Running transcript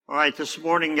All right, this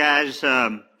morning, guys,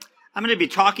 I'm going to be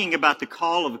talking about the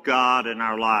call of God in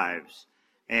our lives.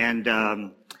 And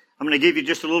I'm going to give you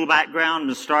just a little background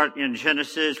and start in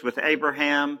Genesis with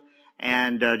Abraham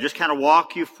and just kind of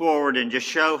walk you forward and just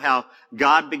show how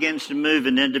God begins to move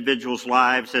in individuals'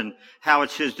 lives and how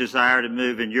it's His desire to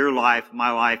move in your life,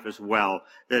 my life as well.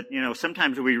 That,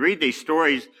 sometimes we read these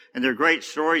stories and they're great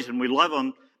stories and we love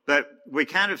them, but we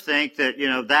kind of think that,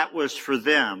 that was for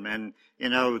them. And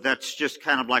that's just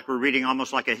kind of like we're reading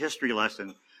almost like a history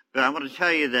lesson. But I want to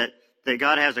tell you that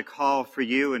God has a call for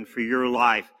you and for your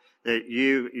life, that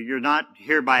you're not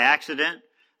here by accident.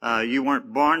 You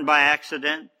weren't born by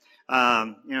accident.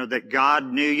 That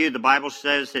God knew you. The Bible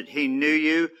says that He knew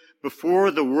you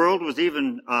before the world was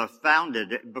even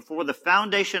founded. Before the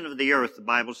foundation of the earth, the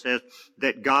Bible says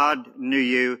that God knew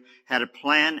you, had a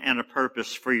plan and a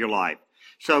purpose for your life.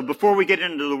 So before we get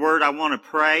into the Word, I want to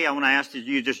pray. I want to ask that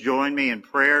you just join me in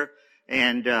prayer.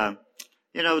 And,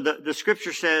 the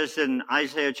Scripture says in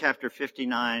Isaiah chapter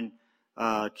 59,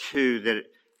 2, that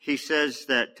he says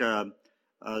that,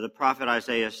 the prophet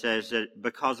Isaiah says that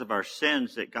because of our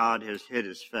sins that God has hid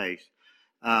His face.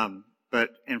 But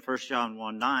in 1 John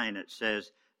 1:9, it says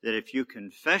that if you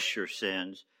confess your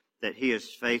sins, that He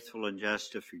is faithful and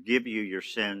just to forgive you your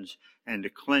sins and to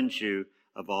cleanse you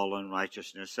of all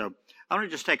unrighteousness. So I want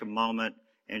to just take a moment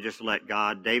and just let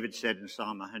God. David said in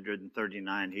Psalm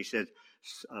 139, he said,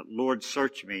 Lord,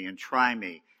 search me and try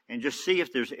me and just see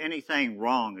if there's anything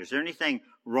wrong. Is there anything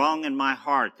wrong in my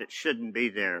heart that shouldn't be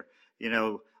there?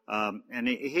 And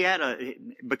he had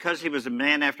because he was a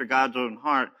man after God's own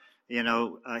heart,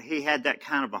 he had that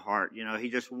kind of a heart. He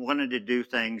just wanted to do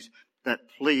things that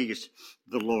pleased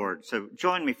the Lord. So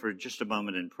join me for just a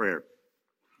moment in prayer.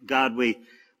 God, we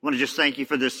want to just thank you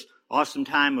for this awesome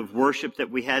time of worship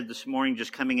that we had this morning,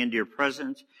 just coming into your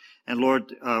presence. And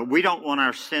Lord, we don't want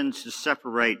our sins to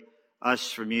separate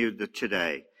us from you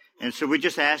today. And so we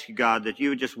just ask you, God, that you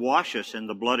would just wash us in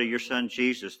the blood of your Son,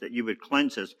 Jesus, that you would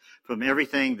cleanse us from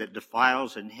everything that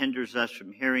defiles and hinders us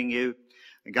from hearing you.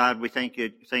 And God, we thank you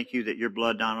that your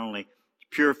blood not only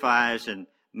purifies and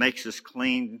makes us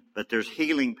clean, but there's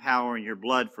healing power in your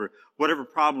blood for whatever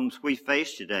problems we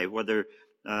face today, whether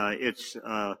it's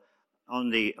on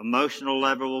the emotional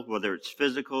level, whether it's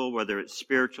physical, whether it's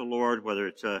spiritual, Lord, whether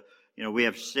it's, we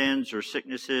have sins or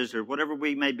sicknesses or whatever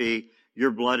we may be,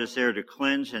 your blood is there to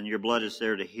cleanse and your blood is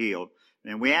there to heal.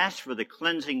 And we ask for the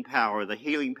cleansing power, the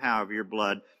healing power of your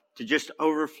blood to just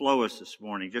overflow us this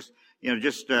morning. Just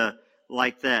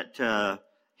like that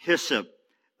hyssop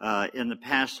in the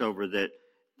Passover, that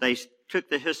they took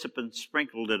the hyssop and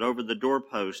sprinkled it over the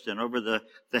doorpost and over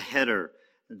the header,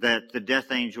 that the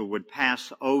death angel would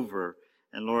pass over.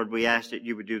 And Lord, we ask that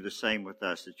you would do the same with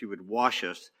us, that you would wash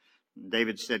us. And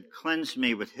David said, cleanse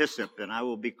me with hyssop and I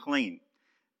will be clean.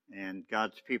 And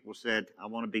God's people said, I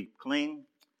want to be clean.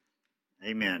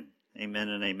 Amen. Amen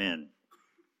and amen.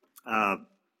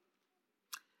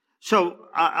 So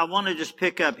I want to just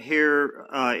pick up here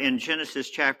in Genesis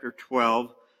chapter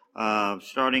 12,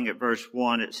 starting at verse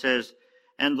 1. It says,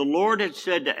 and the Lord had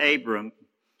said to Abram,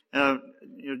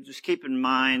 just keep in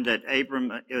mind that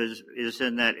Abram is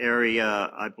in that area,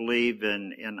 I believe,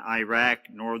 in Iraq,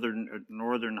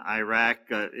 northern Iraq.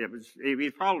 He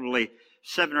was probably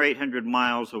 700 or 800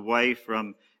 miles away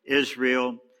from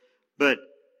Israel. But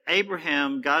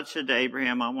God said to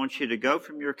Abraham, I want you to go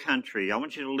from your country. I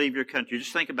want you to leave your country.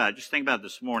 Just think about it. Just think about it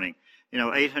this morning.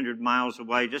 800 miles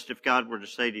away. Just if God were to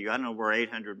say to you, I don't know where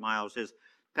 800 miles is.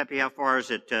 Pepe, how far is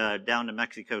it down to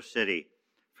Mexico City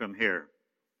from here?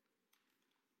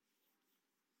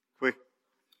 Quick.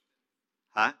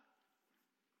 Huh?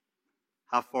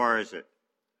 How far is it?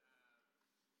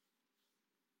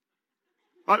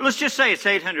 Well, let's just say it's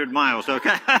 800 miles,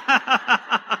 okay?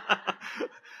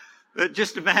 But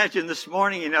just imagine this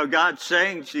morning, God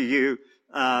saying to you,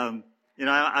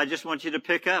 I just want you to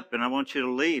pick up and I want you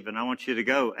to leave and I want you to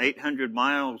go 800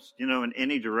 miles, in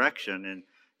any direction. And,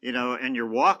 and you're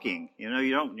walking,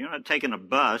 you're not taking a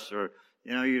bus or,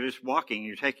 you're just walking.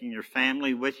 You're taking your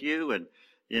family with you and,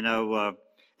 and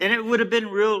it would have been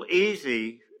real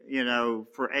easy,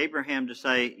 for Abraham to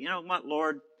say, you know what,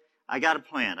 Lord, I got a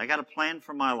plan. I got a plan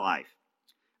for my life.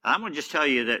 I'm going to just tell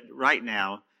you that right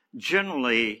now,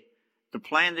 generally, the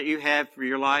plan that you have for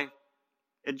your life,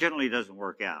 it generally doesn't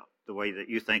work out the way that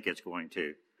you think it's going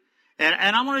to.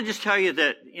 And I want to just tell you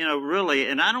that, really,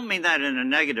 and I don't mean that in a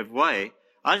negative way.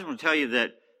 I just want to tell you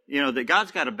that, that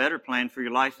God's got a better plan for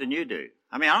your life than you do.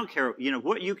 I mean, I don't care,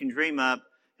 what you can dream up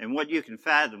and what you can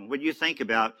fathom, what you think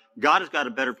about. God has got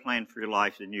a better plan for your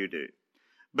life than you do.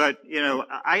 But,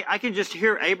 I can just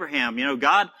hear Abraham,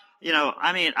 God,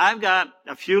 I've got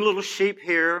a few little sheep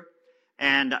here,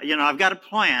 and, I've got a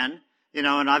plan,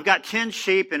 and I've got 10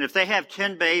 sheep, and if they have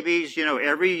 10 babies,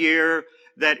 every year,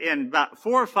 that in about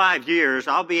 4 or 5 years,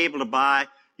 I'll be able to buy,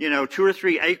 2 or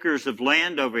 3 acres of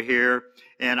land over here,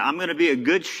 and I'm going to be a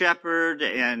good shepherd,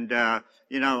 and, I'm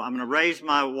going to raise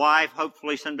my wife.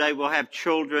 Hopefully someday we'll have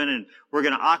children, and we're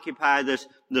going to occupy this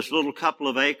little couple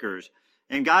of acres.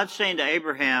 And God's saying to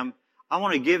Abraham, I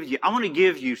want to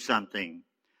give you something.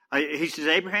 He says,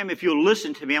 Abraham, if you'll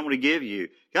listen to me, I'm going to give you.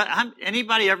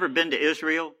 Anybody ever been to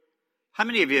Israel? How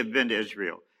many of you have been to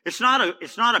Israel? It's not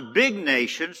a big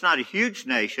nation. It's not a huge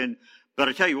nation. But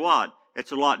I tell you what,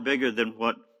 it's a lot bigger than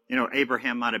what,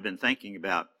 Abraham might have been thinking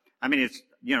about. I mean, it's,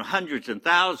 hundreds and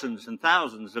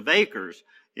thousands of acres.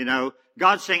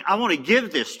 God's saying, I want to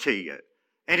give this to you.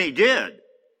 And he did.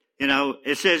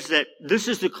 It says that this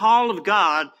is the call of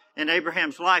God in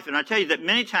Abraham's life. And I tell you that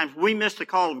many times we miss the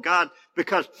call of God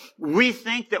because we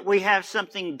think that we have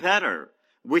something better.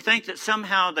 We think that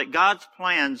somehow that God's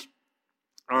plans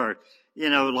are,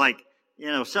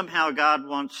 somehow God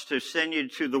wants to send you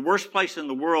to the worst place in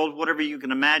the world, whatever you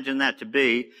can imagine that to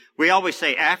be. We always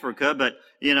say Africa, but,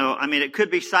 it could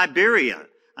be Siberia.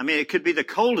 It could be the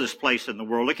coldest place in the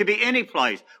world. It could be any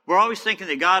place. We're always thinking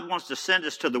that God wants to send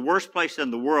us to the worst place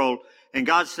in the world. And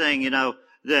God's saying,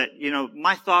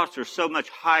 my thoughts are so much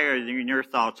higher than your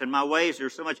thoughts, and my ways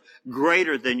are so much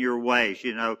greater than your ways,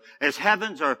 As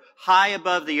heavens are high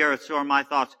above the earth, so are my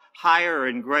thoughts higher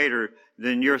and greater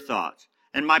than your thoughts.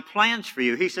 And my plans for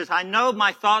you, he says, I know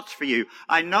my thoughts for you.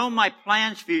 I know my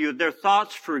plans for you. They're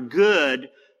thoughts for good.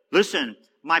 Listen,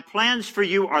 my plans for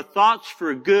you are thoughts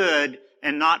for good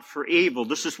and not for evil.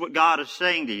 This is what God is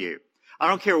saying to you. I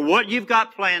don't care what you've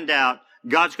got planned out.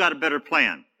 God's got a better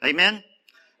plan. Amen?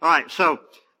 All right, so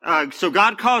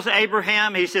God calls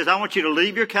Abraham. He says, I want you to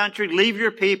leave your country, leave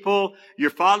your people,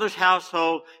 your father's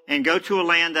household, and go to a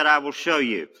land that I will show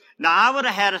you. Now, I would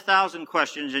have had 1,000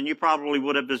 questions, and you probably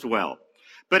would have as well.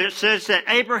 But it says that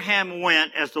Abraham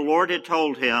went as the Lord had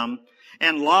told him,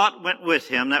 and Lot went with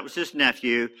him. That was his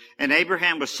nephew. And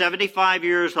Abraham was 75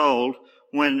 years old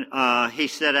when he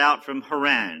set out from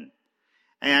Haran.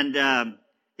 And,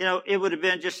 it would have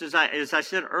been just as I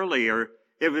said earlier,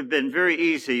 it would have been very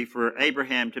easy for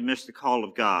Abraham to miss the call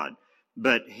of God.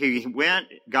 But he went,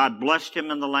 God blessed him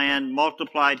in the land,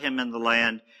 multiplied him in the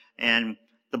land, and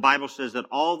the Bible says that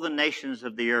all the nations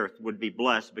of the earth would be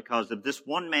blessed because of this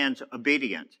one man's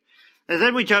obedience. And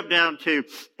then we jump down to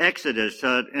Exodus,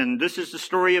 and this is the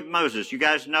story of Moses. You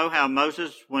guys know how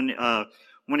Moses, when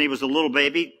he was a little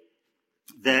baby,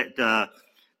 that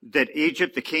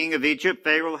Egypt, the king of Egypt,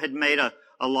 Pharaoh, had made a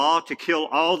law to kill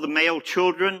all the male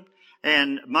children.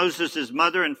 And Moses'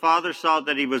 mother and father saw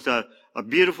that he was a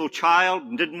beautiful child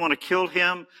and didn't want to kill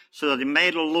him. So they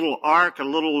made a little ark,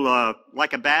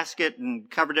 like a basket, and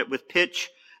covered it with pitch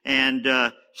and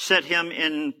set him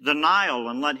in the Nile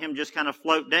and let him just kind of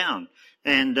float down.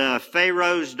 And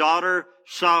Pharaoh's daughter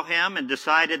saw him and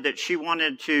decided that she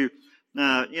wanted to,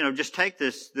 just take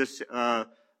this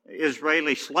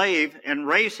Israeli slave and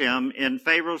raise him in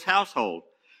Pharaoh's household.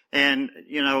 And,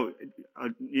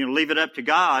 leave it up to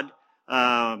God.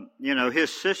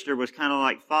 His sister was kind of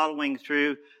like following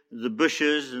through the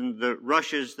bushes and the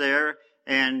rushes there.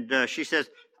 And she says,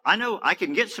 I know I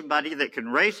can get somebody that can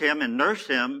raise him and nurse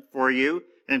him for you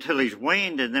until he's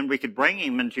weaned, and then we could bring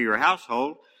him into your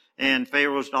household. And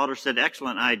Pharaoh's daughter said,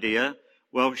 excellent idea.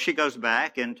 Well, she goes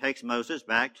back and takes Moses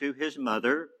back to his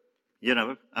mother.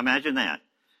 Imagine that.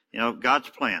 God's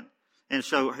plan. And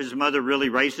so his mother really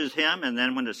raises him, and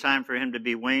then when it's time for him to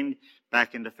be weaned,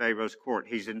 back into Pharaoh's court.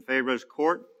 He's in Pharaoh's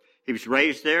court. He was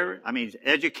raised there. He's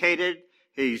educated.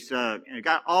 He's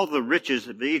got all the riches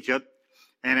of Egypt.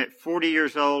 And at 40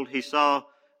 years old, he saw,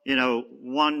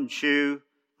 one Jew,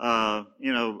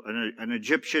 an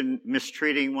Egyptian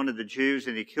mistreating one of the Jews,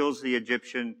 and he kills the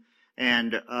Egyptian.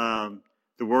 And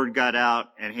the word got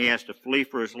out, and he has to flee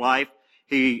for his life.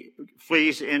 He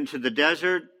flees into the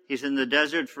desert. He's in the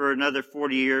desert for another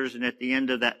 40 years, and at the end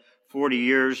of that 40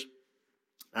 years,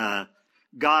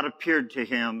 God appeared to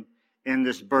him in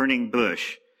this burning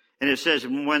bush. And it says,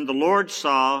 when the Lord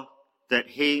saw that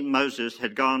Moses,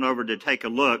 had gone over to take a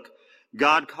look,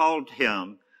 God called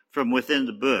him from within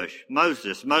the bush,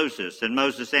 Moses, Moses. And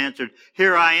Moses answered,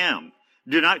 here I am.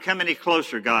 Do not come any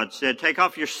closer, God said. Take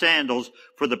off your sandals,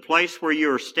 for the place where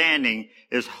you are standing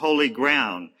is holy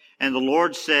ground. And the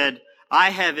Lord said,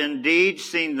 I have indeed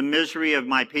seen the misery of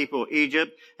my people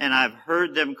Egypt, and I've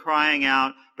heard them crying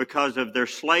out because of their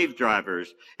slave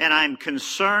drivers, and I'm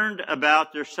concerned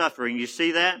about their suffering. You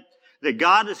see that? that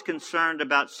God is concerned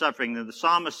about suffering. And the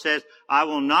psalmist says, I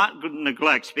will not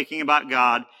neglect, speaking about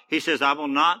God, he says, I will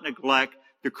not neglect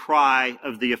the cry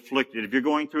of the afflicted. If you're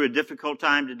going through a difficult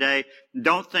time today,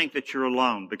 don't think that you're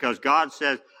alone, because God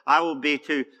says, I will be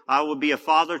a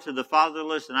father to the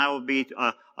fatherless, and I will be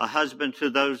a husband to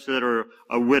those that are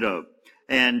a widow.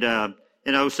 And,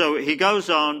 so he goes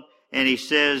on and he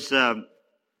says, and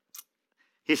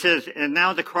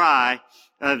now the cry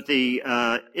of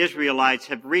the Israelites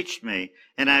have reached me,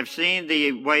 and I've seen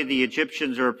the way the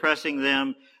Egyptians are oppressing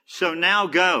them. So now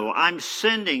go, I'm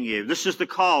sending you. This is the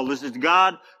call. This is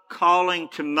God calling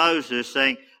to Moses,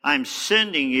 saying, I'm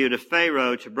sending you to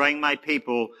Pharaoh to bring my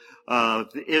people,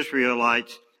 the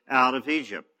Israelites, out of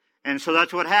Egypt. And so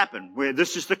that's what happened.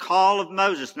 This is the call of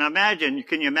Moses. Now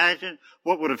can you imagine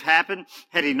what would have happened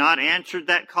had he not answered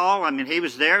that call? I mean, he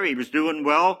was there. He was doing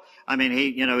well. I mean,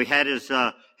 he had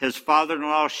his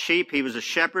father-in-law's sheep. He was a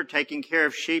shepherd taking care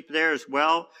of sheep there as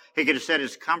well. He could have said,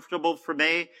 it's comfortable for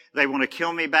me. They want to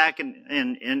kill me back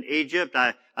in Egypt.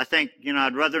 I think,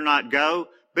 I'd rather not go.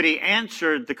 But he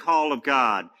answered the call of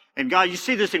God. And God, you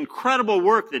see this incredible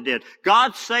work that did.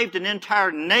 God saved an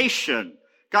entire nation.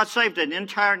 God saved an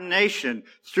entire nation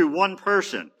through one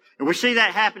person. And we see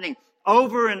that happening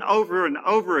over and over and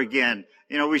over again.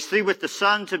 We see with the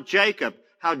sons of Jacob,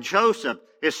 how Joseph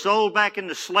is sold back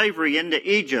into slavery into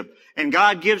Egypt. And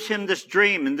God gives him this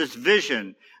dream and this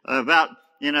vision about,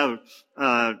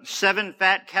 7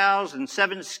 fat cows and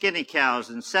 7 skinny cows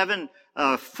and 7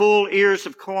 full ears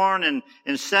of corn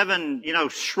and 7,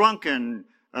 shrunken,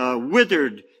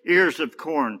 withered ears of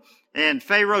corn. And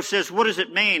Pharaoh says, what does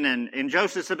it mean? And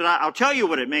Joseph said, I'll tell you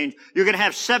what it means. You're going to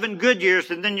have 7 good years,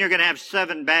 and then you're going to have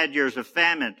 7 bad years of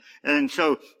famine. And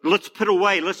so let's put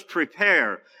away, let's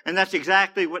prepare. And that's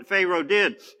exactly what Pharaoh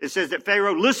did. It says that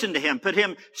Pharaoh listened to him, put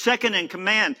him second in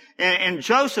command. And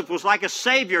Joseph was like a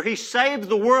savior. He saved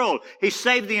the world. He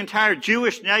saved the entire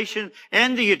Jewish nation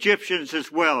and the Egyptians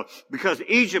as well, because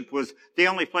Egypt was the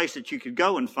only place that you could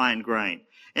go and find grain.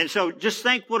 And so just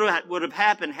think what would have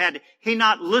happened had he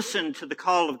not listened to the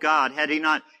call of God, had he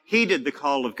not heeded the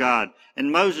call of God.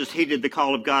 And Moses heeded the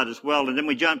call of God as well. And then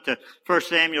we jump to 1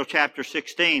 Samuel chapter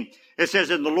 16. It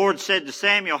says, and the Lord said to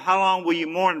Samuel, how long will you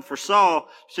mourn for Saul,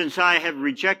 since I have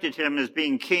rejected him as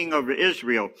being king over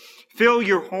Israel? Fill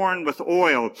your horn with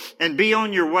oil and be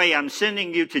on your way. I'm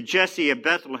sending you to Jesse of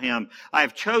Bethlehem. I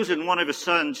have chosen one of his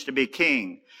sons to be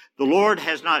king. The Lord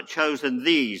has not chosen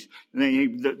these.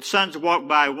 The sons walked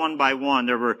by one.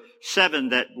 There were 7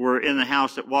 that were in the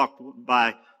house that walked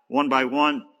by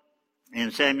one.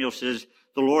 And Samuel says,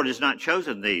 the Lord has not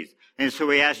chosen these. And so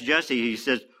he asked Jesse, he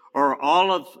says, are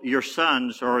all of your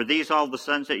sons, or are these all the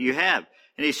sons that you have?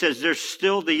 And he says, there's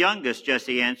still the youngest,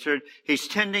 Jesse answered. He's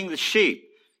tending the sheep.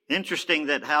 Interesting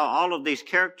that how all of these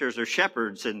characters are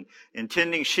shepherds and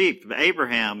tending sheep.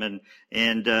 Abraham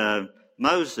and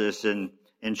Moses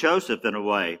and Joseph in a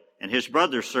way, and his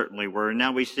brothers certainly were. And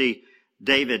now we see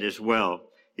David as well.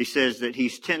 He says that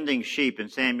he's tending sheep, and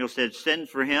Samuel said, send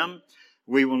for him.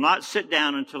 We will not sit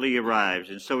down until he arrives.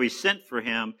 And so he sent for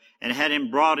him and had him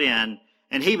brought in,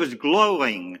 and he was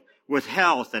glowing with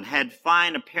health and had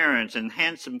fine appearance and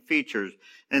handsome features.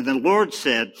 And the Lord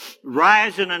said,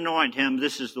 rise and anoint him.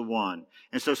 This is the one.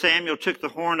 And so Samuel took the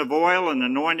horn of oil and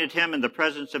anointed him in the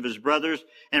presence of his brothers.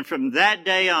 And from that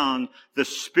day on, the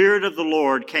Spirit of the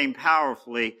Lord came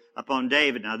powerfully upon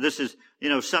David. Now, this is,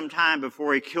 some time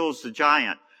before he kills the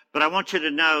giant. But I want you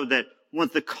to know that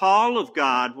with the call of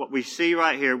God, what we see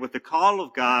right here, with the call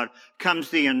of God comes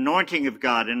the anointing of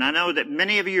God. And I know that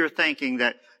many of you are thinking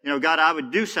that, God, I would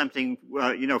do something,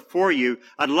 for you.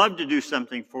 I'd love to do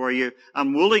something for you.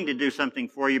 I'm willing to do something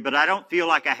for you, but I don't feel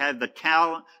like I have the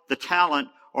talent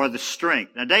or the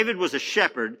strength. Now, David was a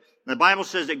shepherd. The Bible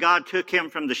says that God took him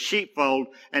from the sheepfold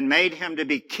and made him to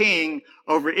be king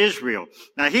over Israel.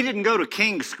 Now, he didn't go to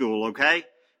king school, okay?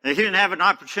 He didn't have an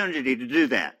opportunity to do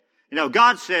that.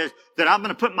 God says that I'm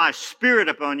going to put my Spirit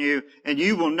upon you and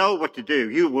you will know what to do.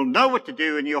 You will know what to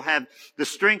do and you'll have the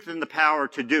strength and the power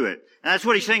to do it. And that's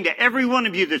what he's saying to every one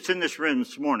of you that's in this room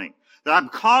this morning. That I'm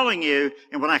calling you,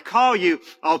 and when I call you,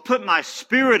 I'll put my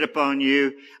Spirit upon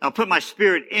you. I'll put my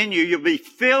Spirit in you. You'll be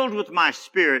filled with my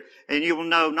Spirit and you will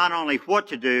know not only what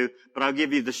to do, but I'll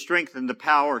give you the strength and the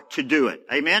power to do it.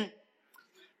 Amen?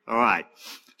 All right.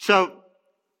 So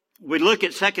we look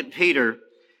at 2 Peter.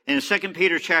 In 2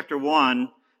 Peter chapter 1,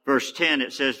 verse 10,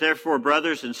 it says, therefore,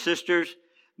 brothers and sisters,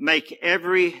 make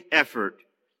every effort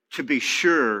to be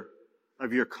sure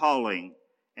of your calling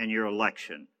and your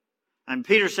election. And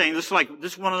Peter's saying this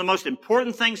is one of the most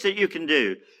important things that you can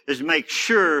do is make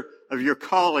sure of your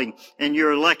calling and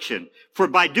your election. For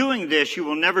by doing this, you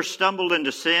will never stumble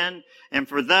into sin, and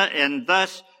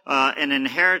thus an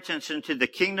inheritance into the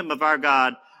kingdom of our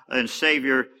God and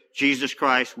Savior, Jesus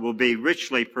Christ, will be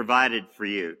richly provided for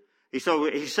you.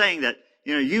 So he's saying that,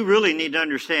 you really need to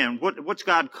understand what's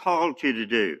God called you to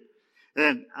do.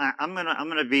 And I'm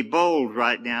gonna be bold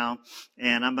right now,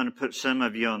 and I'm gonna put some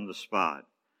of you on the spot.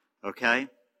 Okay?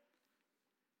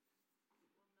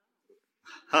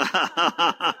 All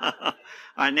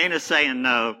right, Nina's saying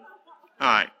no. All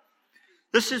right.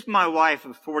 This is my wife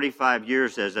of 45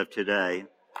 years as of today.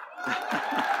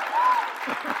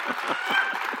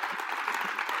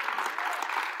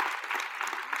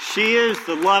 She is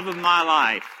the love of my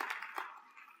life.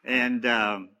 And,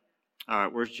 all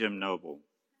right, where's Jim Noble?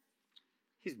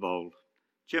 He's bold.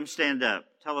 Jim, stand up.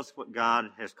 Tell us what God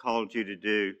has called you to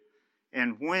do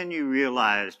and when you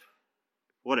realized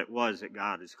what it was that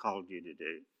God has called you to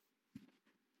do.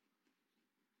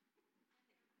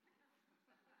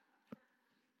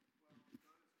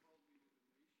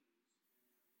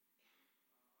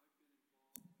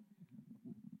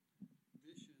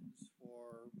 Missions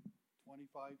for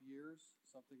 25 years,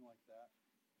 something like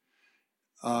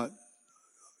that.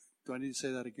 Do I need to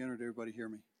say that again, or did everybody hear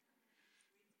me?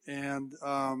 And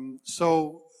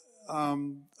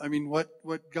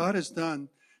what God has done,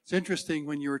 it's interesting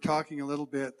when you were talking a little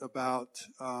bit about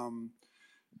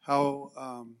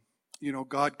how,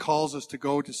 God calls us to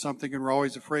go to something and we're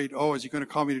always afraid, is he going to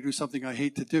call me to do something I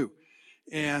hate to do?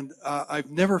 And I've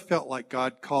never felt like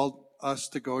God called us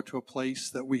to go to a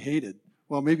place that we hated.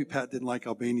 Well, maybe Pat didn't like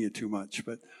Albania too much,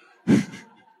 but...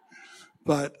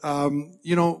 But,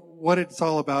 what it's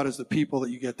all about is the people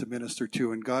that you get to minister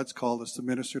to, and God's called us to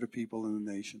minister to people in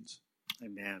the nations.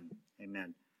 Amen.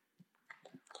 Amen.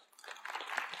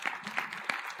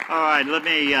 All right, let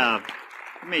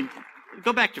me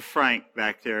go back to Frank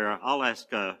back there. I'll ask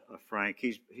Frank.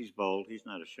 He's bold. He's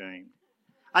not ashamed.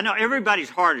 I know everybody's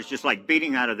heart is just like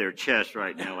beating out of their chest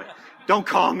right now. Like, don't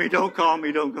call me, don't call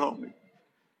me, don't call me.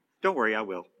 Don't worry, I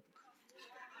will.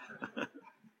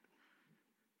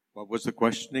 What was the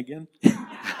question again?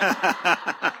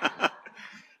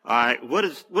 All right. What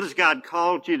has God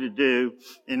called you to do,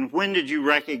 and when did you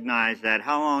recognize that?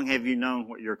 How long have you known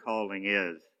what your calling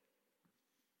is?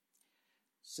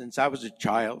 Since I was a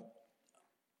child,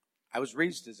 I was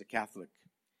raised as a Catholic,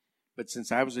 but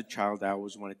since I was a child, I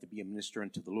always wanted to be a minister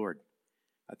unto the Lord.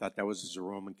 I thought that was as a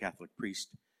Roman Catholic priest,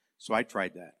 so I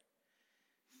tried that.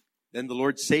 Then the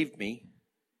Lord saved me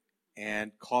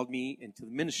and called me into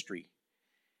the ministry.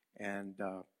 And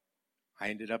I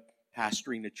ended up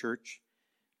pastoring a church,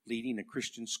 leading a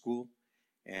Christian school,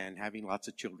 and having lots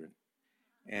of children.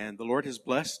 And the Lord has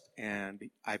blessed,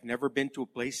 and I've never been to a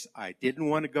place I didn't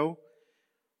want to go,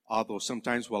 although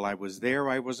sometimes while I was there,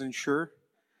 I wasn't sure.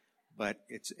 But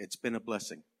it's been a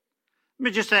blessing. Let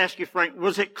me just ask you, Frank,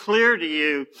 was it clear to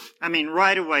you,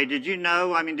 right away, did you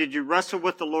know, did you wrestle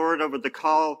with the Lord over the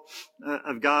call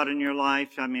of God in your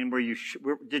life?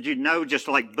 Did you know just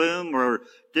like boom, or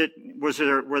was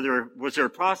there a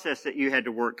process that you had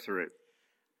to work through?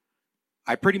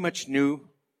 I pretty much knew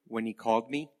when he called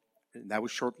me, and that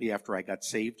was shortly after I got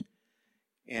saved.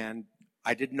 And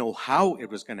I didn't know how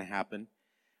it was going to happen,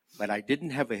 but I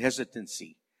didn't have a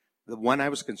hesitancy. The one I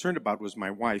was concerned about was my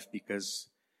wife, because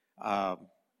I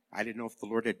didn't know if the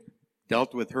Lord had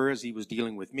dealt with her as he was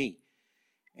dealing with me.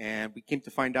 And we came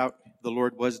to find out the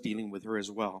Lord was dealing with her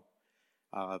as well.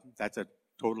 That's a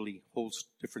totally whole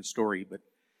different story. But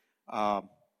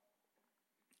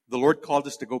the Lord called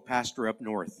us to go pastor up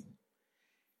north.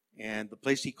 And the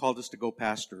place he called us to go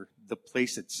pastor, the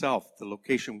place itself, the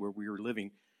location where we were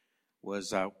living,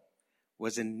 was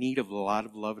in need of a lot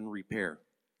of love and repair.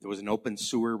 There was an open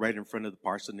sewer right in front of the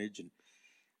parsonage, and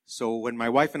so when my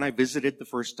wife and I visited the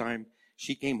first time,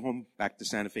 she came home back to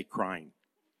Santa Fe crying.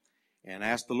 And I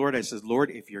asked the Lord, I said, Lord,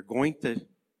 if you're going to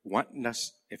want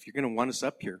us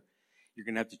up here, you're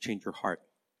going to have to change your heart.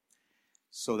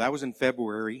 So that was in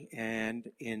February, and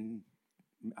in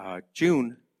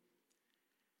June,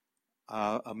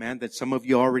 a man that some of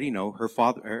you already know,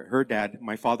 her dad,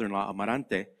 my father-in-law,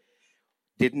 Amarante,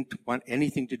 didn't want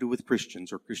anything to do with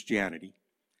Christians or Christianity.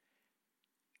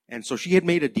 And so she had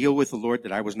made a deal with the Lord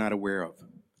that I was not aware of.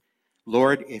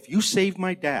 Lord, if you save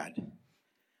my dad,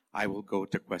 I will go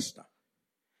to Cuesta.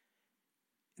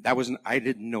 I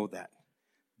didn't know that.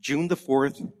 June the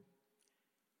 4th,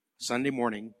 Sunday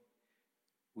morning,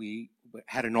 we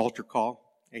had an altar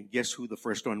call, and guess who the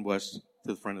first one was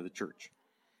to the front of the church?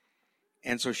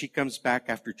 And so she comes back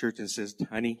after church and says,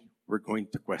 honey, we're going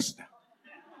to Cuesta.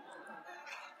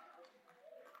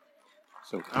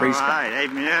 So praise God. All right,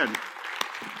 amen.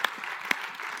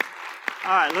 All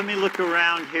right, let me look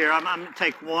around here. I'm going to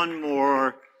take one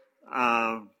more.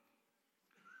 I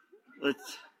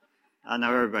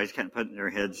know everybody's kind of putting their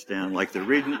heads down like they're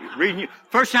reading.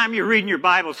 First time you're reading your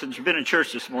Bible since you've been in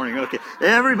church this morning. Okay,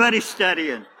 everybody's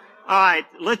studying. All right,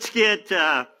 let's get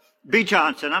B.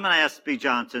 Johnson. I'm going to ask B.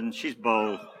 Johnson. She's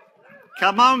bold.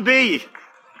 Come on, B.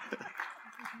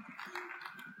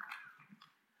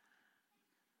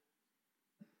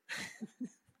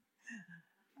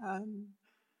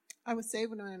 I was saved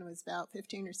when I was about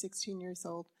 15 or 16 years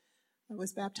old. I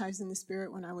was baptized in the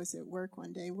Spirit when I was at work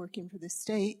one day working for the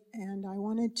state, and I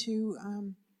wanted to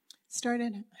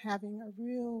started having a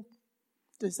real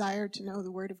desire to know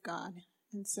the Word of God.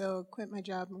 And so quit my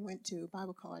job and went to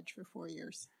Bible college for 4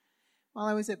 years. While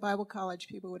I was at Bible college,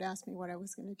 people would ask me what I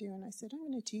was going to do, and I said, I'm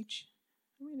going to teach.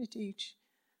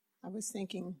 I was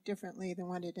thinking differently than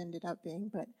what it ended up being,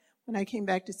 but when I came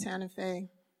back to Santa Fe,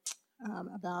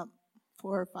 about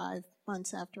 4 or 5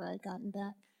 months after I had gotten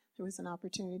back, there was an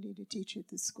opportunity to teach at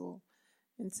the school.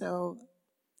 And so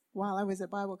while I was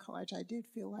at Bible college, I did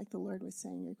feel like the Lord was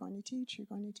saying, you're going to teach, you're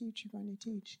going to teach, you're going to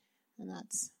teach. And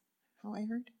that's how I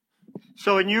heard.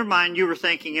 So in your mind, you were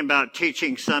thinking about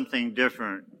teaching something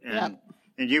different. Yep.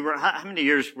 And you were, how many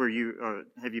years were you,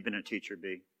 have you been a teacher,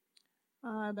 B?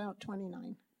 About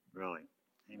 29. Really?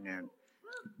 Amen.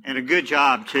 And a good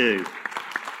job, too.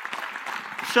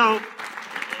 So,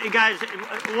 guys,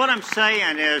 what I'm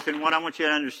saying is, and what I want you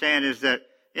to understand is that,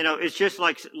 it's just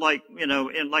like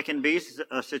in B's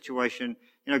situation,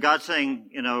 God's saying,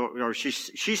 or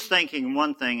she's thinking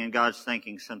one thing and God's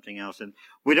thinking something else. And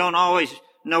we don't always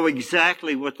know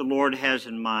exactly what the Lord has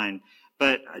in mind.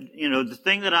 But, the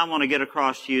thing that I want to get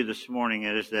across to you this morning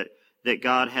is that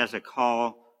God has a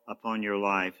call upon your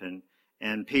life.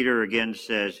 And Peter again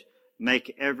says,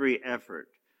 make every effort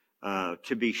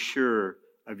to be sure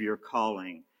of your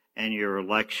calling and your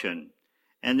election.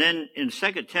 And then in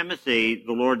 2 Timothy,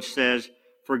 the Lord says,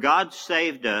 for God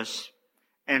saved us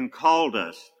and called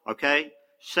us, okay?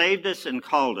 Saved us and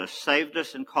called us, saved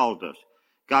us and called us.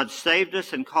 God saved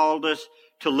us and called us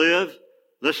to live,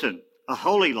 listen, a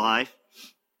holy life.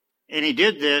 And He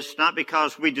did this not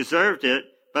because we deserved it,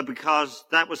 but because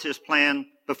that was His plan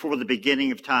before the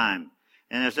beginning of time.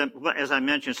 And as I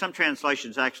mentioned, some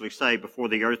translations actually say before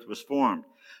the earth was formed,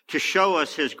 to show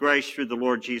us His grace through the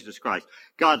Lord Jesus Christ.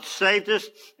 God saved us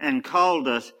and called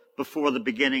us before the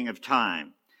beginning of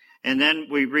time. And then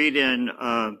we read and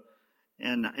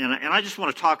I just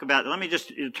want to talk about, let me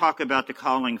just talk about the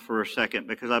calling for a second,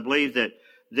 because I believe that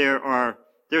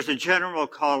there's a general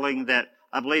calling that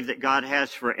I believe that God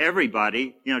has for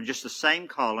everybody, just the same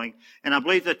calling. And I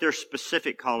believe that there's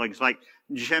specific callings, like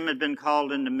Jim had been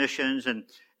called into missions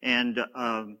and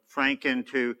Frank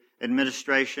into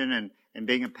administration and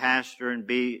being a pastor and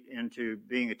into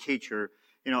being a teacher.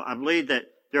 I believe that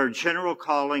there are general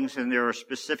callings and there are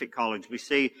specific callings. We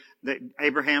see that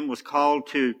Abraham was called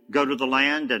to go to the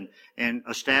land and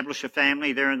establish a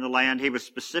family there in the land. He was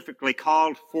specifically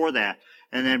called for that.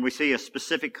 And then we see a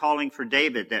specific calling for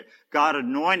David, that God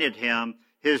anointed him,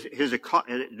 his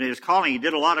calling. He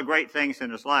did a lot of great things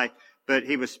in his life, but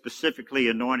he was specifically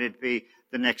anointed to be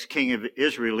the next king of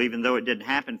Israel, even though it didn't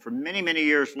happen for many, many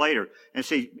years later. And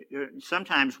see,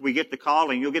 sometimes we get the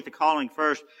calling. You'll get the calling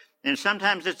first, and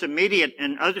sometimes it's immediate,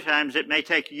 and other times it may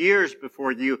take years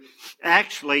before you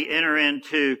actually enter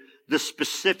into the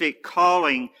specific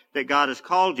calling that God has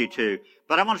called you to.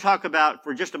 But I want to talk about,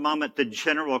 for just a moment, the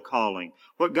general calling,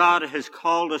 what God has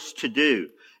called us to do.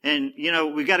 And,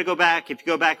 we've got to go back. If you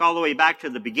go back all the way back to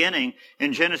the beginning,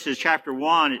 in Genesis chapter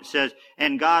 1, it says,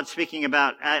 and God, speaking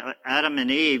about Adam and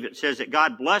Eve, it says that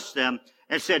God blessed them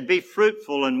and said, be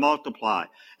fruitful and multiply.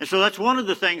 And so that's one of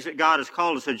the things that God has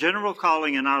called us, a general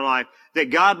calling in our life, that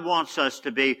God wants us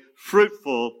to be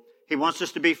fruitful. He wants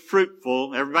us to be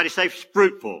fruitful. Everybody say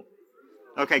fruitful.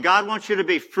 Okay, God wants you to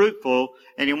be fruitful,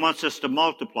 and He wants us to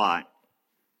multiply.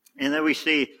 And then we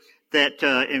see that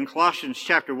in Colossians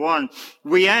chapter 1,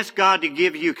 we ask God to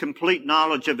give you complete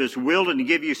knowledge of His will and to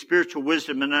give you spiritual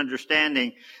wisdom and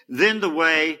understanding. Then the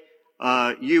way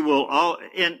you will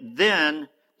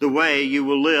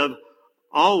live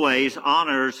always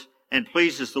honors and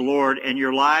pleases the Lord, and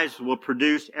your lives will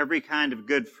produce every kind of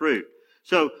good fruit.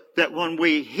 So that when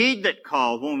we heed that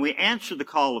call, when we answer the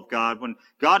call of God, when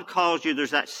God calls you,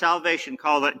 there's that salvation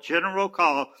call, that general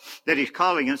call that He's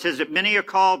calling. And it says that many are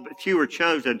called, but few are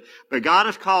chosen. But God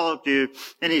has called you,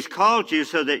 and He's called you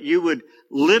so that you would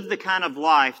live the kind of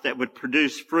life that would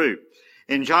produce fruit.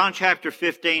 In John chapter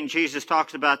 15, Jesus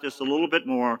talks about this a little bit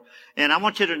more. And I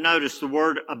want you to notice the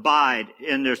word abide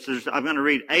in this. I'm going to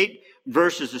read 8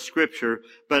 verses of Scripture,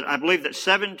 but I believe that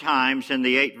 7 times in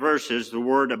the 8 verses the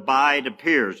word abide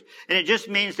appears. And it just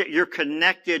means that you're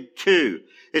connected to.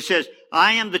 It says,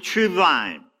 I am the true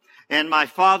vine, and my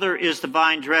Father is the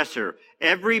vine dresser.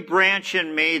 Every branch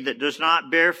in me that does not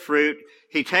bear fruit,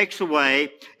 he takes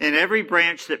away, and every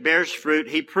branch that bears fruit,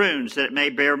 he prunes, that it may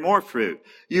bear more fruit.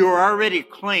 You are already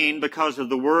clean because of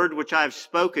the word which I have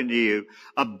spoken to you.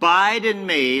 Abide in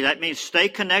me, that means stay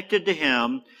connected to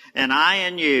him, and I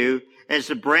in you, as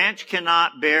the branch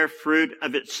cannot bear fruit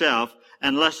of itself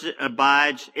unless it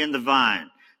abides in the vine.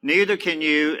 Neither can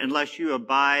you unless you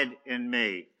abide in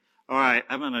me. All right,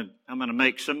 I'm gonna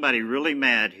make somebody really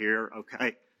mad here,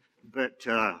 okay? But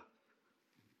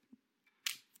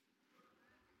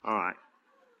all right.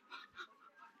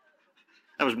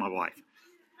 That was my wife.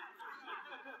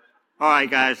 All right,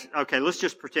 guys. Okay, let's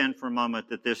just pretend for a moment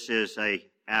that this is a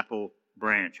apple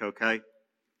branch, okay?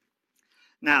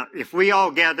 Now, if we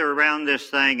all gather around this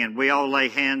thing and we all lay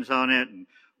hands on it and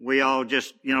we all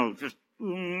just,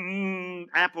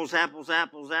 apples, apples,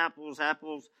 apples, apples,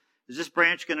 apples, is this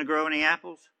branch going to grow any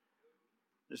apples?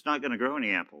 It's not going to grow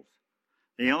any apples.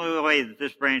 The only way that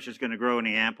this branch is going to grow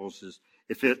any apples is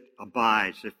if it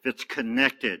abides, if it's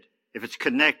connected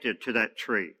to that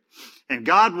tree. And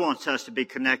God wants us to be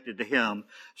connected to him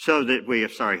so that we,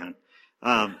 sorry, hon.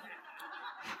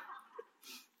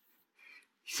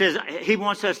 He says he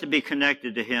wants us to be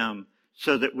connected to him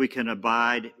so that we can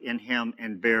abide in him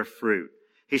and bear fruit.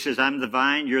 He says, I'm the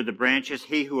vine, you're the branches.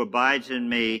 He who abides in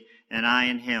me and I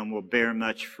in him will bear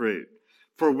much fruit.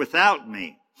 For without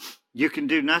me, you can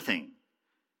do nothing.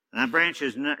 And that branch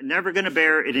is never going to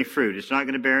bear any fruit. It's not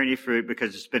going to bear any fruit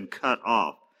because it's been cut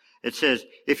off. It says,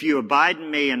 if you abide in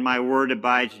me and my word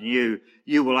abides in you,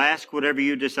 you will ask whatever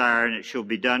you desire and it shall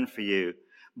be done for you.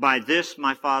 By this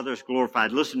my Father is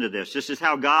glorified. Listen to this. This is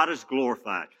how God is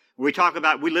glorified. We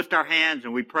lift our hands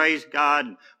and we praise God.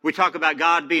 And we talk about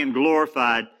God being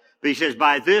glorified. But he says,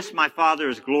 by this my Father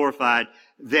is glorified,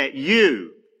 that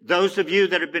you, those of you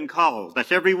that have been called,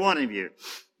 that's every one of you,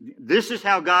 this is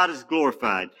how God is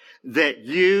glorified, that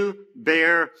you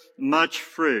bear much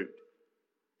fruit,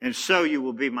 and so you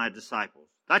will be my disciples.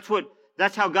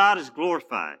 That's how God is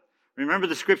glorified. Remember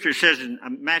the scripture says in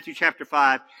Matthew chapter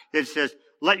 5, it says,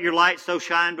 let your light so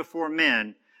shine before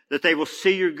men that they will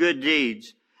see your good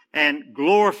deeds and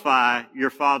glorify your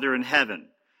Father in heaven.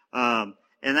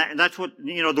 And that's what,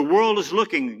 the world is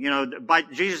looking,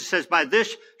 Jesus says, by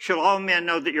this shall all men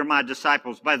know that you're my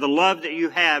disciples, by the love that you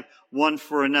have one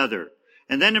for another.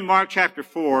 And then in Mark chapter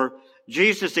 4,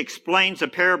 Jesus explains a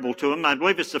parable to them. I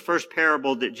believe it's the first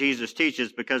parable that Jesus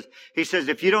teaches because he says,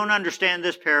 if you don't understand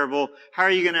this parable, how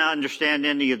are you going to understand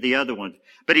any of the other ones?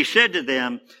 But he said to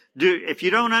them, if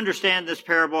you don't understand this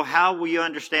parable, how will you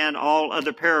understand all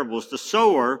other parables? The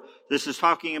sower, this is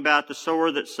talking about the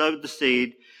sower that sowed the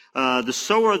seed, the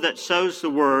sower that sows the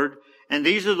word, and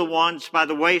these are the ones by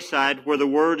the wayside where the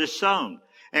word is sown.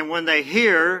 And when they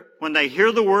hear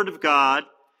the word of God,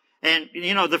 and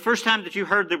the first time that you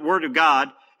heard the word of God,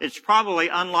 it's probably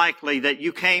unlikely that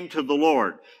you came to the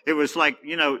Lord. It was like,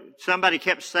 somebody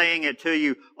kept saying it to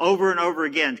you over and over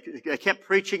again. They kept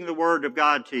preaching the word of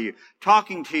God to you,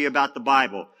 talking to you about the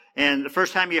Bible. And the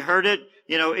first time you heard it,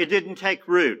 it didn't take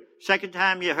root. Second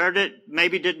time you heard it,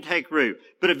 maybe didn't take root.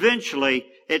 But eventually,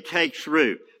 it takes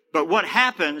root. But what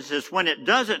happens is when it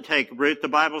doesn't take root, the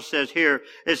Bible says here,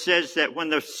 it says that when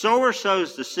the sower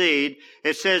sows the seed,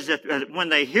 it says that when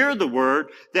they hear the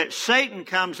word, that Satan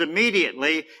comes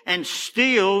immediately and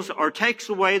steals or takes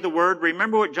away the word.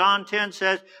 Remember what John 10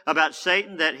 says about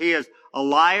Satan, that he is a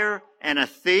liar and a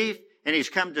thief, and he's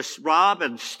come to rob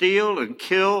and steal and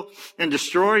kill and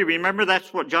destroy. Remember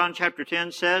that's what John chapter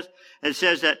 10 says? It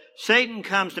says that Satan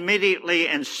comes immediately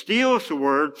and steals the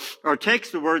word or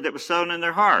takes the word that was sown in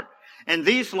their heart. And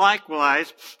these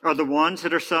likewise are the ones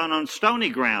that are sown on stony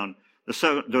ground.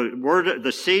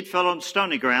 The seed fell on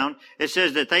stony ground. It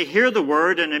says that they hear the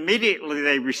word and immediately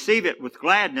they receive it with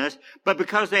gladness, but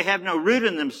because they have no root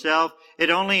in themselves, it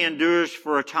only endures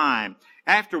for a time.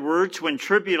 Afterwards, when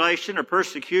tribulation or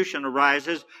persecution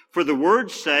arises for the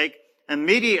word's sake,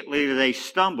 immediately they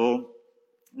stumble.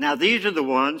 Now these are the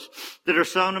ones that are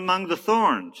sown among the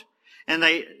thorns. And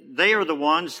they are the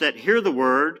ones that hear the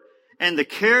word and the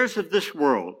cares of this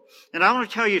world. And I want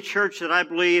to tell you, church, that I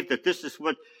believe that this is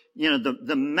what,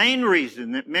 the main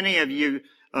reason that many of you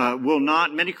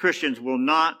many Christians will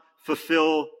not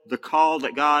fulfill the call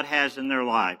that God has in their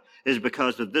life is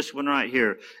because of this one right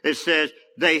here. It says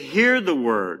they hear the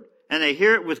word and they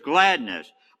hear it with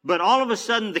gladness, But all of a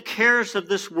sudden, the cares of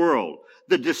this world,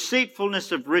 the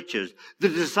deceitfulness of riches, the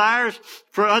desires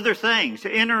for other things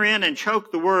enter in and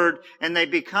choke the word, and they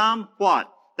become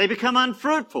what? They become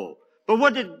unfruitful. But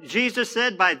what did Jesus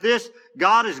said? By this,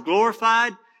 God is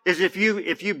glorified, is if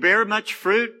you bear much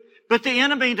fruit. But the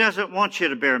enemy doesn't want you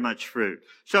to bear much fruit.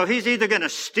 So he's either going to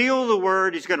steal the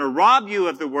word, he's going to rob you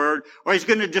of the word, or he's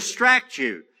going to distract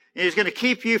you. And he's going to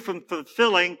keep you from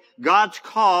fulfilling God's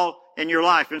call in your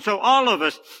life. And so all of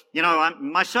us,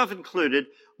 myself included,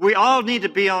 we all need to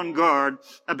be on guard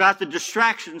about the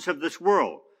distractions of this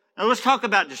world. Now let's talk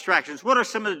about distractions. What are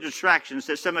some of the distractions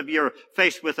that some of you are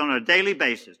faced with on a daily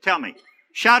basis? Tell me.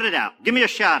 Shout it out. Give me a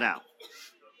shout out.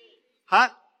 Huh?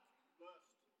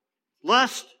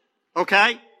 Lust.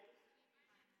 Okay.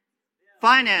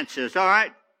 Finances. All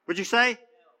right. What'd you say?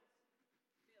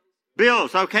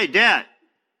 Bills. Okay. Debt.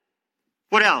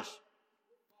 What else?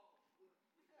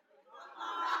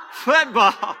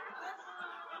 Football. All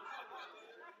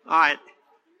right.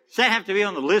 Does that have to be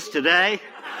on the list today?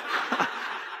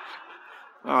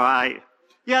 All right.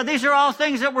 Yeah, these are all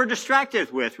things that we're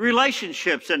distracted with.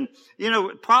 Relationships and,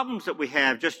 problems that we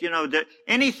have. Just, that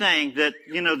anything that,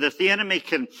 that the enemy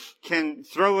can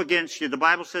throw against you. The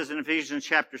Bible says in Ephesians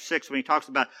chapter 6, when he talks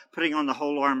about putting on the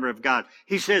whole armor of God,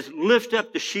 he says, lift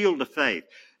up the shield of faith.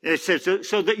 It says,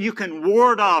 so that you can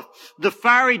ward off the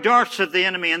fiery darts of the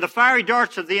enemy. And the fiery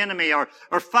darts of the enemy are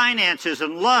finances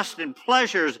and lust and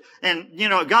pleasures. And,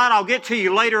 God, I'll get to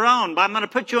you later on, but I'm going to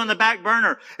put you on the back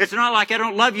burner. It's not like I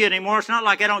don't love you anymore. It's not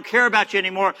like I don't care about you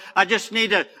anymore. I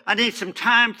need some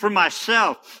time for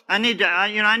myself. I need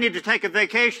to take a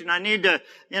vacation. I need to,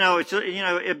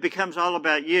 it becomes all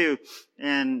about you.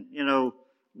 And,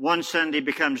 one Sunday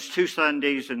becomes 2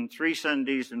 Sundays and 3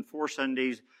 Sundays and 4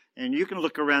 Sundays. And you can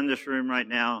look around this room right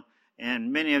now,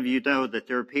 and many of you know that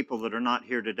there are people that are not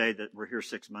here today that were here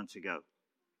 6 months ago.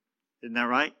 Isn't that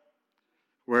right?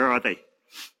 Where are they?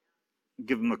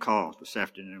 Give them a call this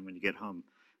afternoon when you get home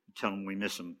and tell them we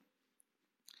miss them.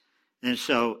 And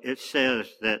so it says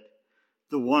that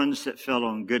the ones that fell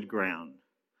on good ground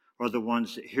are the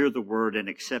ones that hear the word and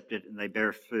accept it, and they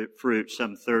bear fruit,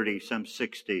 some 30, some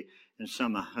 60, and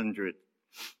some 100.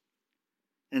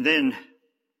 And then,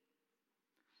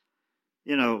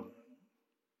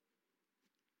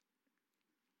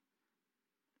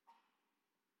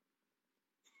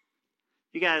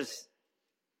 you guys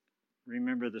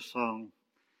remember the song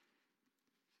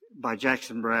by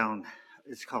Jackson Browne?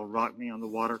 It's called Rock Me on the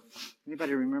Water.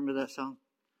 Anybody remember that song?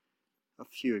 A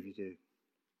few of you do.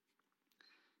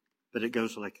 But it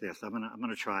goes like this. I'm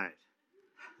gonna try it.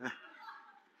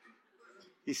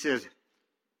 He says,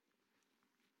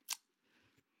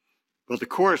 well, the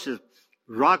chorus is,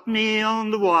 rock me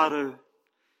on the water,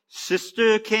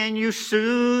 sister, can you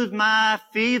soothe my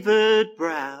fevered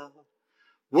brow?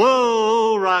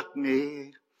 Whoa, rock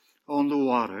me on the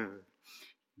water,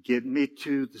 get me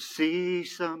to the sea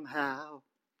somehow.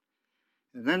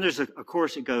 And then there's a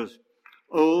chorus that goes,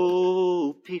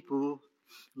 oh, people,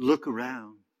 look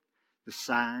around, the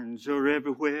signs are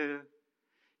everywhere.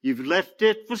 You've left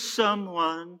it for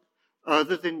someone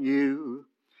other than you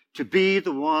to be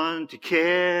the one to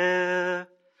care.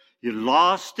 You're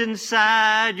lost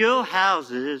inside your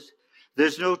houses.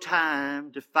 There's no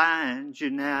time to find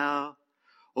you now.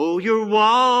 Oh, your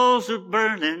walls are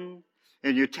burning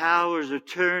and your towers are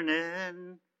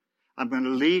turning. I'm going to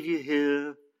leave you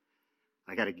here.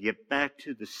 I got to get back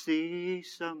to the sea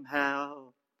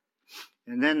somehow.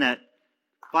 And then that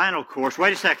final chorus.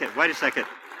 Wait a second.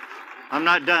 I'm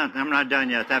not done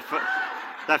yet.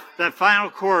 That final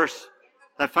chorus.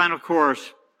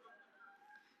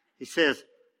 He says,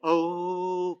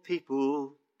 oh,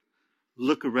 people,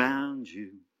 look around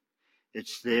you.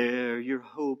 It's there your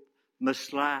hope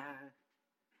must lie.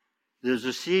 There's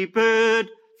a seabird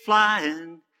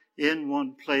flying in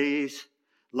one place,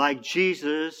 like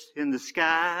Jesus in the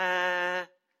sky.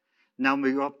 Now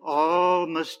we all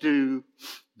must do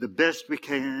the best we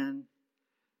can.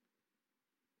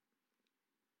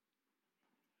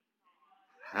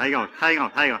 Hang on.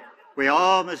 We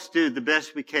all must do the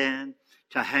best we can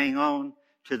to hang on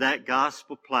to that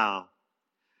gospel plow.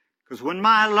 Because when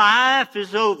my life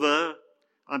is over,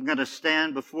 I'm going to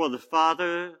stand before the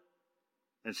Father.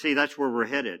 And see, that's where we're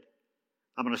headed.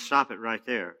 I'm going to stop it right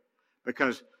there.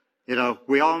 Because,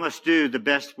 we all must do the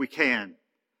best we can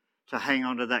to hang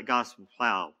on to that gospel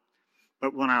plow.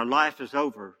 But when our life is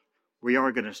over, we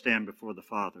are going to stand before the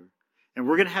Father. And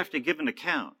we're going to have to give an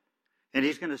account. And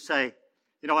He's going to say,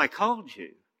 I called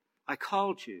you.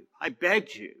 I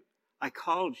begged you. I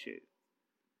called you.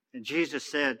 And Jesus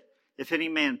said, if any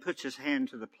man puts his hand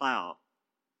to the plow,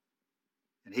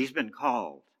 and he's been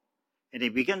called, and he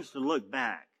begins to look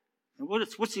back. And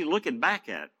what's he looking back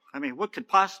at? I mean, what could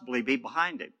possibly be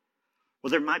behind him?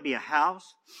 Well, there might be a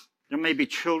house. There may be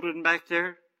children back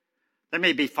there. There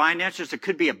may be finances. There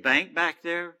could be a bank back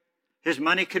there. His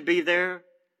money could be there.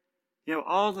 You know,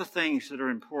 all the things that are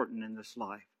important in this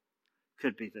life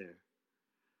could be there.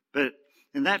 But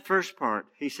in that first part,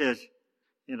 he says,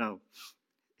 you know,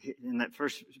 in that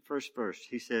first verse,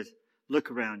 he says, look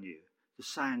around you. The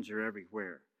signs are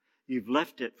everywhere. You've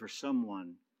left it for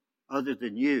someone other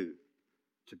than you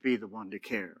to be the one to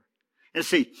care. And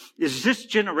see, is this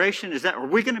generation, are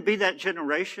we going to be that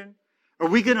generation? Are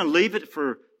we going to leave it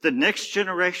for the next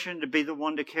generation to be the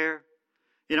one to care?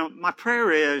 You know, my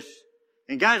prayer is,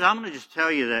 and guys, I'm going to just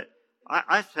tell you that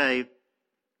I say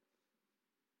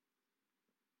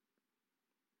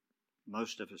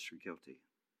most of us are guilty,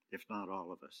 if not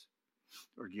all of us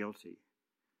are guilty,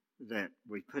 that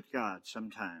we put God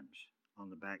sometimes on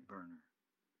the back burner.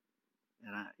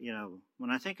 And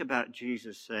when I think about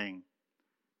Jesus saying,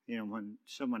 you know, when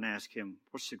someone asks him,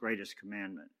 what's the greatest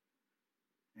commandment?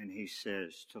 And he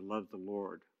says, to love the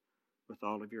Lord with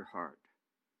all of your heart,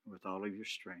 with all of your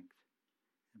strength,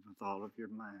 and with all of your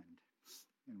mind,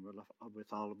 and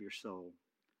with all of your soul.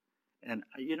 And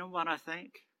you know what I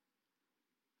think?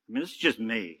 I mean, this is just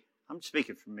me. I'm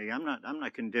speaking for me. I'm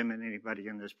not condemning anybody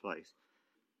in this place.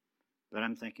 But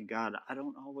I'm thinking, God, I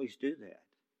don't always do that.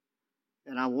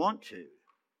 And I want to.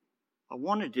 I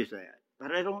want to do that.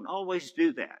 But I don't always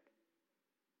do that.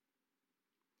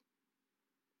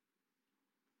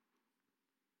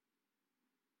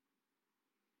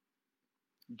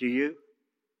 Do you?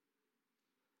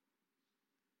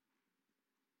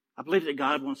 I believe that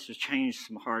God wants to change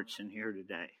some hearts in here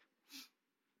today.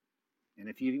 And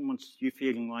if you're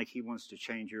feeling like he wants to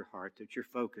change your heart, that your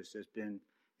focus has been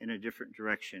in a different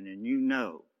direction, and you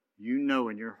know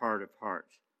in your heart of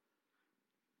hearts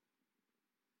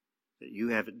that you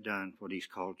haven't done what he's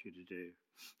called you to do,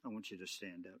 I want you to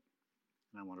stand up,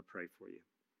 and I want to pray for you.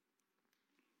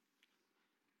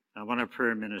 I want our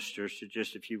prayer ministers to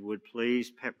just, if you would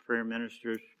please, prayer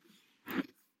ministers,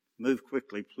 move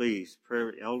quickly, please.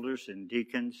 Prayer elders and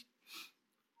deacons.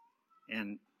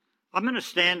 And I'm going to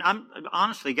stand.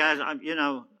 Honestly, guys,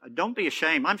 don't be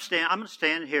ashamed. I'm going to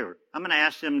stand here. I'm going to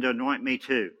ask them to anoint me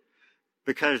too,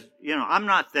 because I'm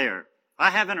not there. I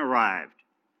haven't arrived,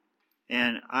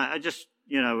 and I just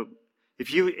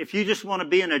if you just want to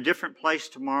be in a different place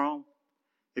tomorrow,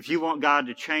 if you want God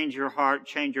to change your heart,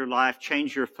 change your life,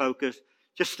 change your focus,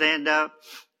 just stand up.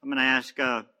 I'm going to ask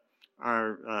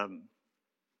our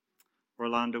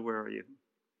Orlando, where are you?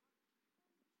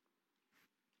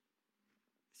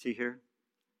 Is he here?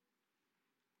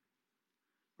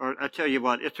 Or I tell you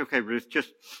what, it's okay, Ruth.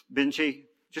 Just Benji,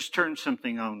 just turn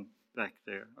something on back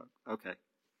there. Okay,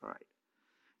 all right.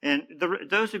 And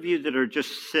those of you that are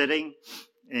just sitting,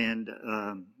 and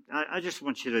I just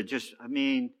want you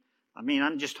to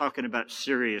I'm just talking about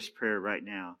serious prayer right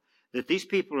now. That these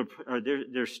people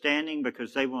they're standing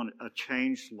because they want a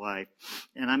changed life.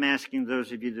 And I'm asking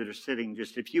those of you that are sitting,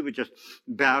 just if you would just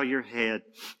bow your head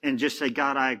and just say,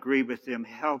 God, I agree with them.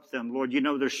 Help them. Lord, you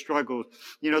know their struggles.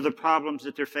 You know the problems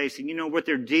that they're facing. You know what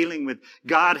they're dealing with.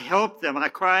 God, help them. I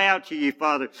cry out to you,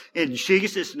 Father, in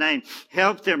Jesus' name.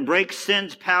 Help them break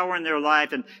sin's power in their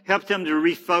life and help them to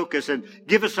refocus and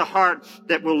give us a heart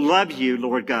that will love you,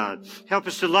 Lord God. Help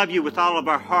us to love you with all of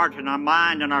our heart and our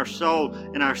mind and our soul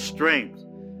and our strength.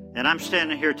 And I'm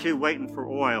standing here too, waiting for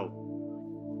oil.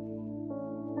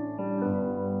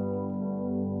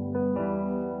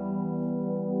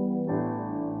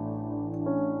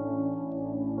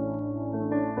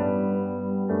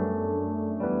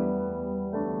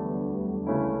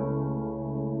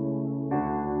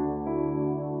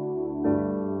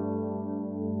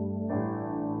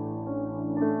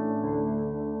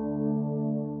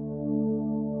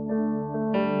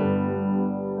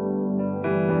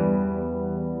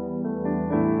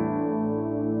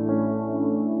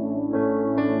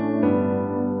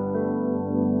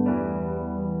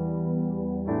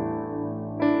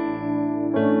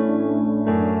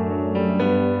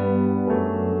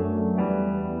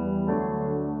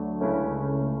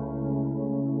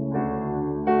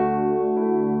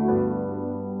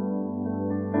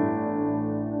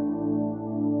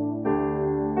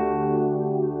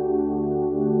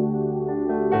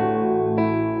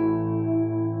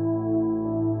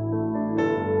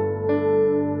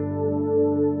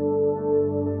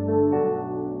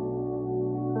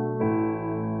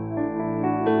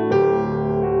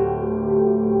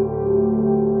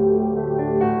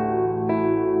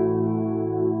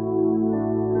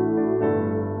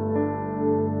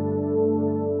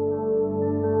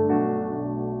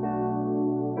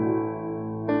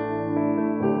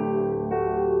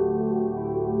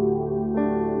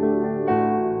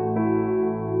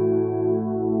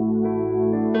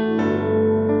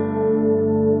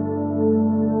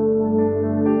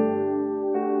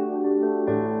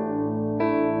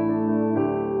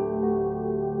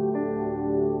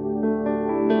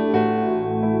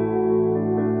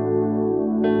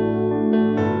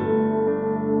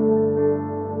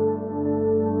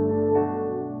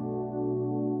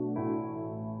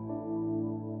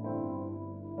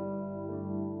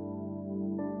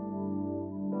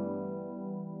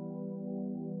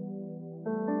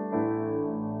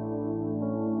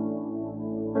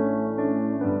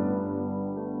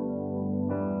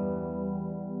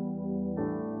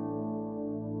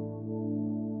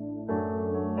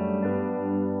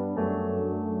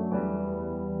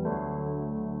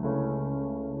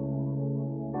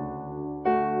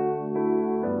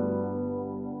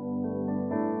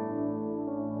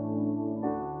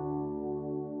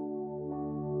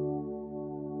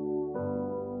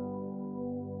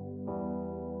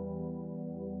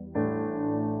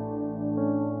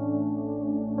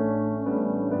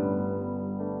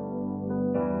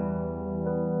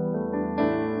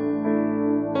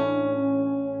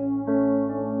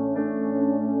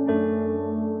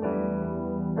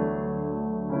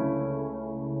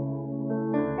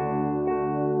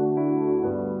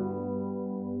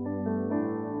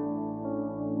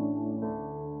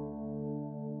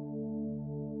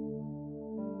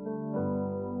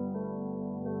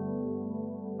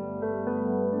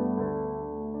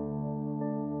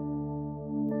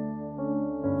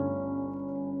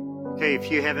 Okay,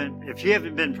 if you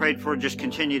haven't been prayed for, just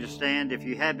continue to stand. If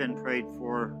you have been prayed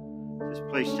for, just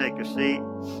please take a seat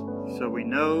so we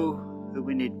know who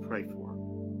we need to pray for.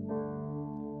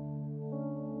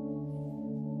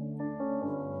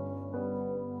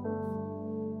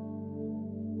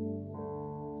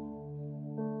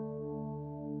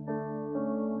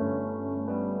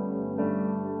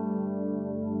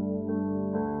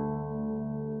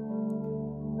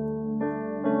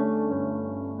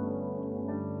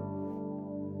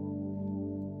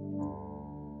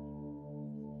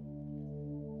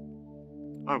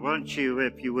 All right, why don't you,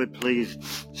 if you would, please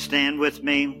stand with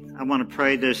me. I want to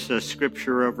pray this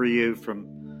scripture over you from,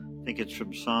 I think it's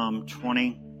from Psalm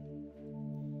 20.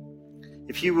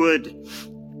 If you would,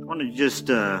 I want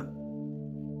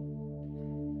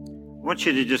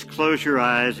you to just close your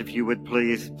eyes, if you would,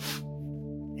 please.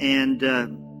 And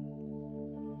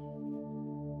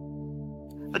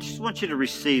I just want you to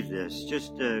receive this.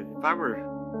 Just if I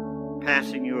were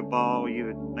passing you a ball, you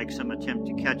would make some attempt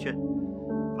to catch it.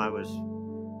 If I was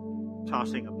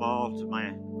tossing a ball to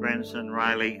my grandson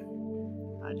Riley,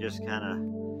 I just kind of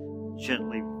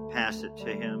gently pass it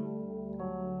to him.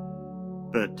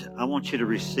 But I want you to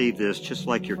receive this just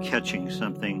like you're catching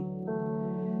something.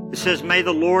 It says, "May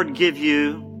the Lord give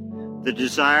you the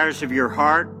desires of your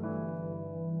heart.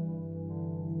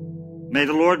 May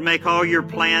the Lord make all your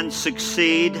plans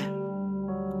succeed.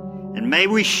 And may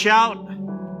we shout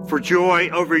for joy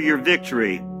over your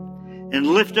victory and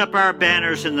lift up our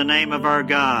banners in the name of our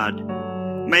God.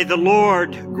 May the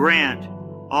Lord grant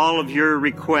all of your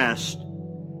requests."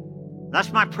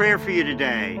 That's my prayer for you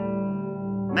today.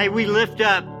 May we lift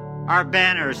up our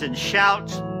banners and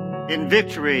shout in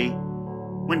victory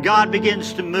when God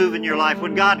begins to move in your life,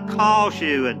 when God calls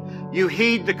you and you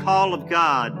heed the call of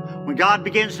God, when God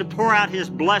begins to pour out His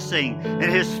blessing and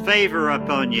His favor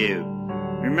upon you.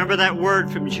 Remember that word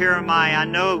from Jeremiah, "I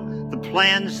know the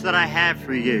plans that I have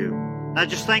for you." Now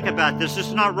just think about this. This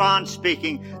is not Ron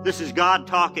speaking. This is God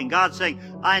talking. God saying,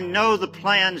 "I know the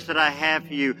plans that I have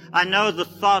for you. I know the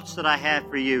thoughts that I have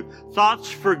for you.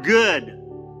 Thoughts for good.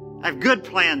 I have good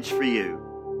plans for you,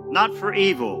 not for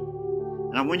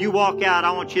evil." And when you walk out,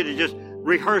 I want you to just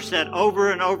rehearse that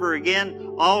over and over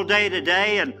again, all day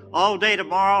today and all day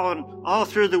tomorrow and all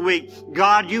through the week.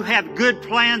 God, you have good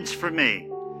plans for me.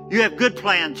 You have good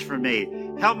plans for me.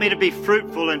 Help me to be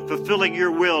fruitful in fulfilling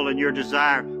your will and your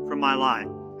desire for my life.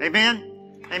 Amen?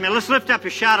 Amen. Let's lift up a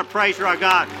shout of praise to our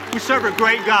God. We serve a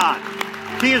great God.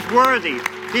 He is worthy.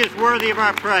 He is worthy of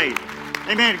our praise.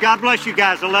 Amen. God bless you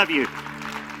guys. I love you.